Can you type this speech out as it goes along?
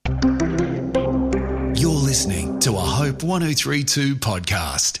to a Hope 1032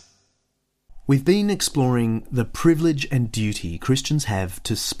 podcast. We've been exploring the privilege and duty Christians have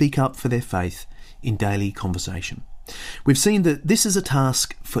to speak up for their faith in daily conversation. We've seen that this is a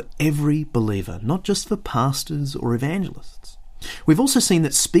task for every believer, not just for pastors or evangelists. We've also seen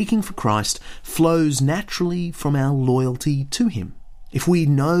that speaking for Christ flows naturally from our loyalty to Him. If we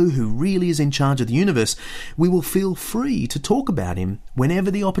know who really is in charge of the universe, we will feel free to talk about Him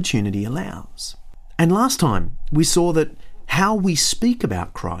whenever the opportunity allows. And last time, we saw that how we speak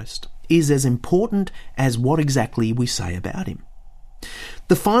about Christ is as important as what exactly we say about Him.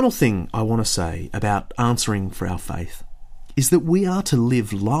 The final thing I want to say about answering for our faith is that we are to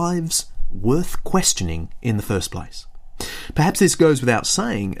live lives worth questioning in the first place. Perhaps this goes without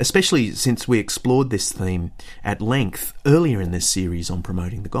saying, especially since we explored this theme at length earlier in this series on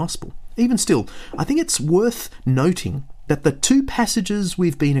promoting the gospel. Even still, I think it's worth noting that the two passages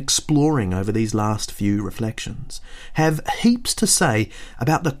we've been exploring over these last few reflections have heaps to say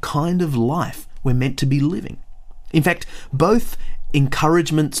about the kind of life we're meant to be living. In fact, both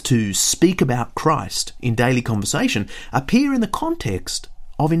encouragements to speak about Christ in daily conversation appear in the context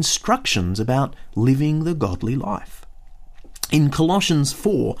of instructions about living the godly life. In Colossians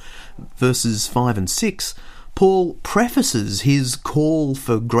 4, verses 5 and 6, Paul prefaces his call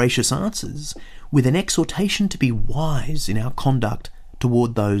for gracious answers with an exhortation to be wise in our conduct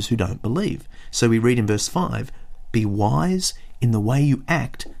toward those who don't believe. So we read in verse 5, "Be wise in the way you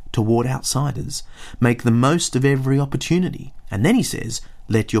act toward outsiders. Make the most of every opportunity." And then he says,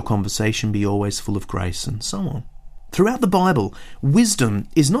 "Let your conversation be always full of grace," and so on. Throughout the Bible, wisdom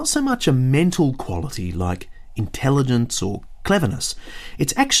is not so much a mental quality like intelligence or cleverness.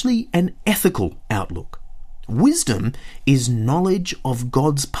 It's actually an ethical outlook. Wisdom is knowledge of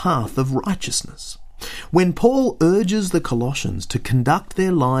God's path of righteousness. When Paul urges the Colossians to conduct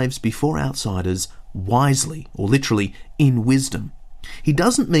their lives before outsiders wisely, or literally in wisdom, he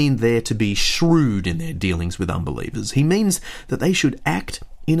doesn't mean they're to be shrewd in their dealings with unbelievers. He means that they should act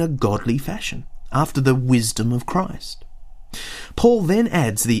in a godly fashion, after the wisdom of Christ. Paul then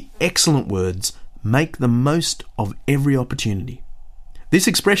adds the excellent words, "Make the most of every opportunity." This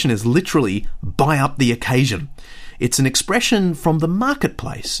expression is literally buy up the occasion. It's an expression from the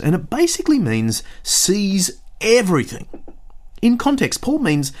marketplace, and it basically means seize everything. In context, Paul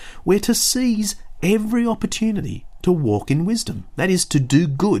means we're to seize every opportunity to walk in wisdom, that is, to do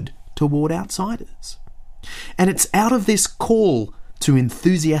good toward outsiders. And it's out of this call to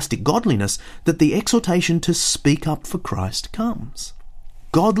enthusiastic godliness that the exhortation to speak up for Christ comes.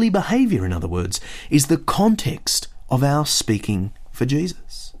 Godly behaviour, in other words, is the context of our speaking for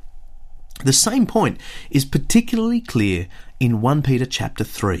Jesus. The same point is particularly clear in 1 Peter chapter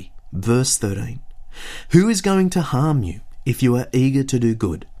 3, verse 13. "Who is going to harm you if you are eager to do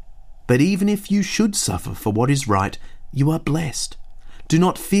good? But even if you should suffer for what is right, you are blessed. Do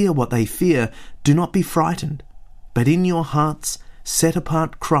not fear what they fear, do not be frightened. But in your hearts set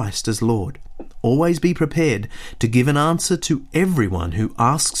apart Christ as Lord. Always be prepared to give an answer to everyone who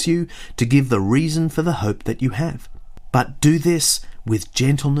asks you to give the reason for the hope that you have. But do this with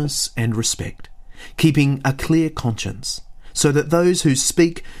gentleness and respect, keeping a clear conscience, so that those who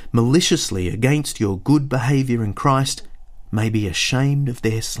speak maliciously against your good behaviour in Christ may be ashamed of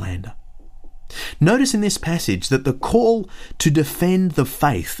their slander." Notice in this passage that the call to defend the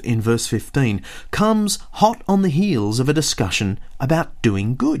faith in verse 15 comes hot on the heels of a discussion about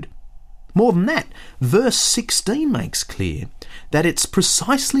doing good. More than that, verse 16 makes clear that it's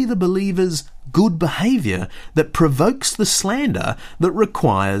precisely the believer's good behaviour that provokes the slander that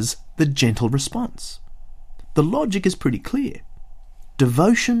requires the gentle response. The logic is pretty clear.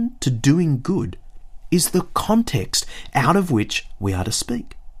 Devotion to doing good is the context out of which we are to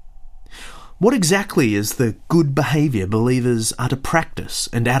speak. What exactly is the good behaviour believers are to practice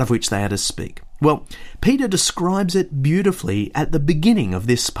and out of which they are to speak? Well, Peter describes it beautifully at the beginning of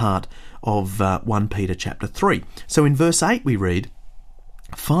this part of 1 Peter chapter 3. So in verse 8 we read,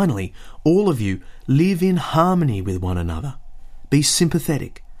 "Finally, all of you live in harmony with one another. Be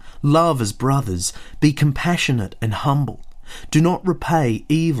sympathetic, love as brothers, be compassionate and humble. Do not repay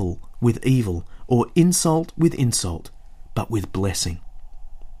evil with evil or insult with insult, but with blessing."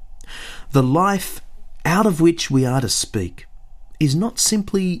 The life out of which we are to speak is not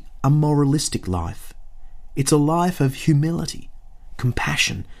simply a moralistic life. It's a life of humility,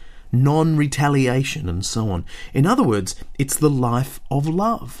 compassion, non-retaliation, and so on. In other words, it's the life of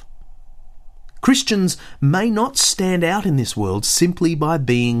love. Christians may not stand out in this world simply by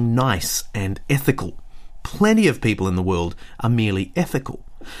being nice and ethical. Plenty of people in the world are merely ethical.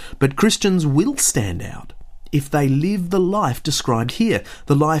 But Christians will stand out if they live the life described here,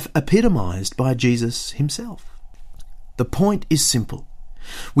 the life epitomised by Jesus himself. The point is simple.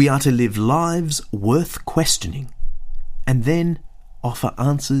 We are to live lives worth questioning and then offer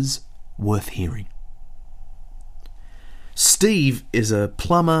answers worth hearing. Steve is a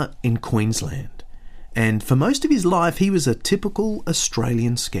plumber in Queensland, and for most of his life he was a typical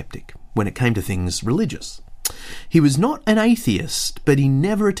Australian sceptic when it came to things religious. He was not an atheist, but he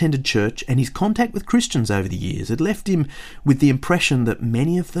never attended church, and his contact with Christians over the years had left him with the impression that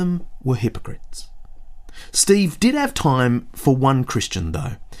many of them were hypocrites. Steve did have time for one Christian,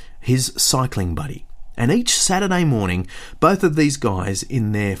 though, his cycling buddy. And each Saturday morning, both of these guys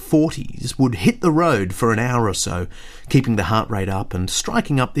in their 40s would hit the road for an hour or so, keeping the heart rate up and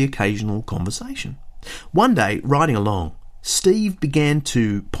striking up the occasional conversation. One day, riding along, Steve began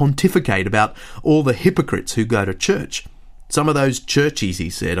to pontificate about all the hypocrites who go to church. Some of those churchies, he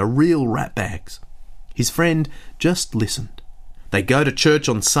said, are real ratbags. His friend just listened. They go to church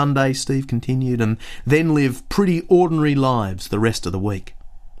on Sunday, Steve continued, and then live pretty ordinary lives the rest of the week.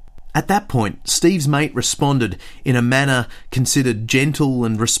 At that point, Steve's mate responded in a manner considered gentle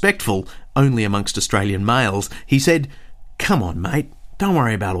and respectful only amongst Australian males. He said, "Come on, mate, don't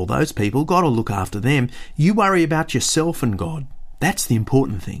worry about all those people. God will look after them. You worry about yourself and God. That's the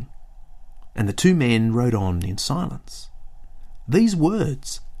important thing." And the two men rode on in silence. These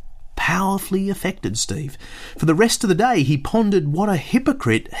words powerfully affected Steve. For the rest of the day, he pondered what a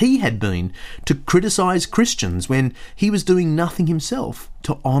hypocrite he had been to criticise Christians when he was doing nothing himself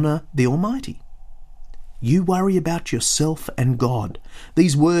to honour the Almighty. You worry about yourself and God.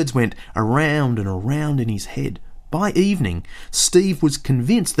 These words went around and around in his head. By evening, Steve was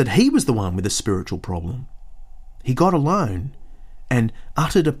convinced that he was the one with a spiritual problem. He got alone and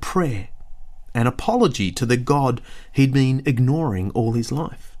uttered a prayer, an apology to the God he'd been ignoring all his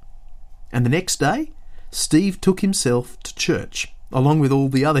life. And the next day, Steve took himself to church, along with all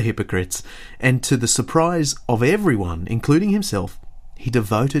the other hypocrites, and to the surprise of everyone, including himself, he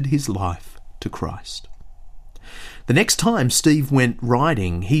devoted his life to Christ. The next time Steve went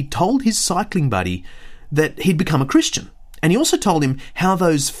riding, he told his cycling buddy that he'd become a Christian, and he also told him how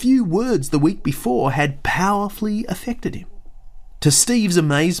those few words the week before had powerfully affected him. To Steve's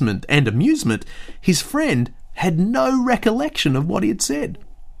amazement and amusement, his friend had no recollection of what he had said.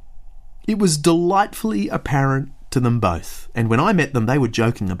 It was delightfully apparent to them both, and when I met them they were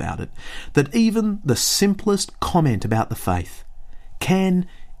joking about it, that even the simplest comment about the faith can,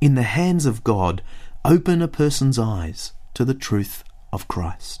 in the hands of God, open a person's eyes to the truth of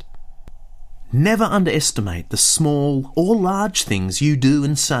Christ. Never underestimate the small or large things you do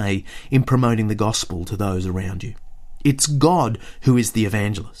and say in promoting the gospel to those around you. It's God who is the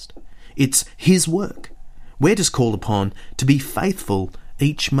evangelist. It's His work. We're just called upon to be faithful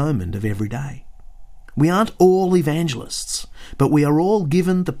each moment of every day. We aren't all evangelists, but we are all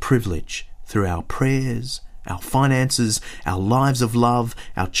given the privilege through our prayers, our finances, our lives of love,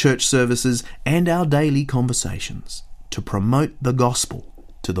 our church services, and our daily conversations to promote the gospel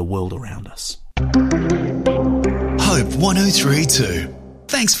to the world around us. Hope 103.2.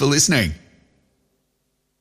 Thanks for listening.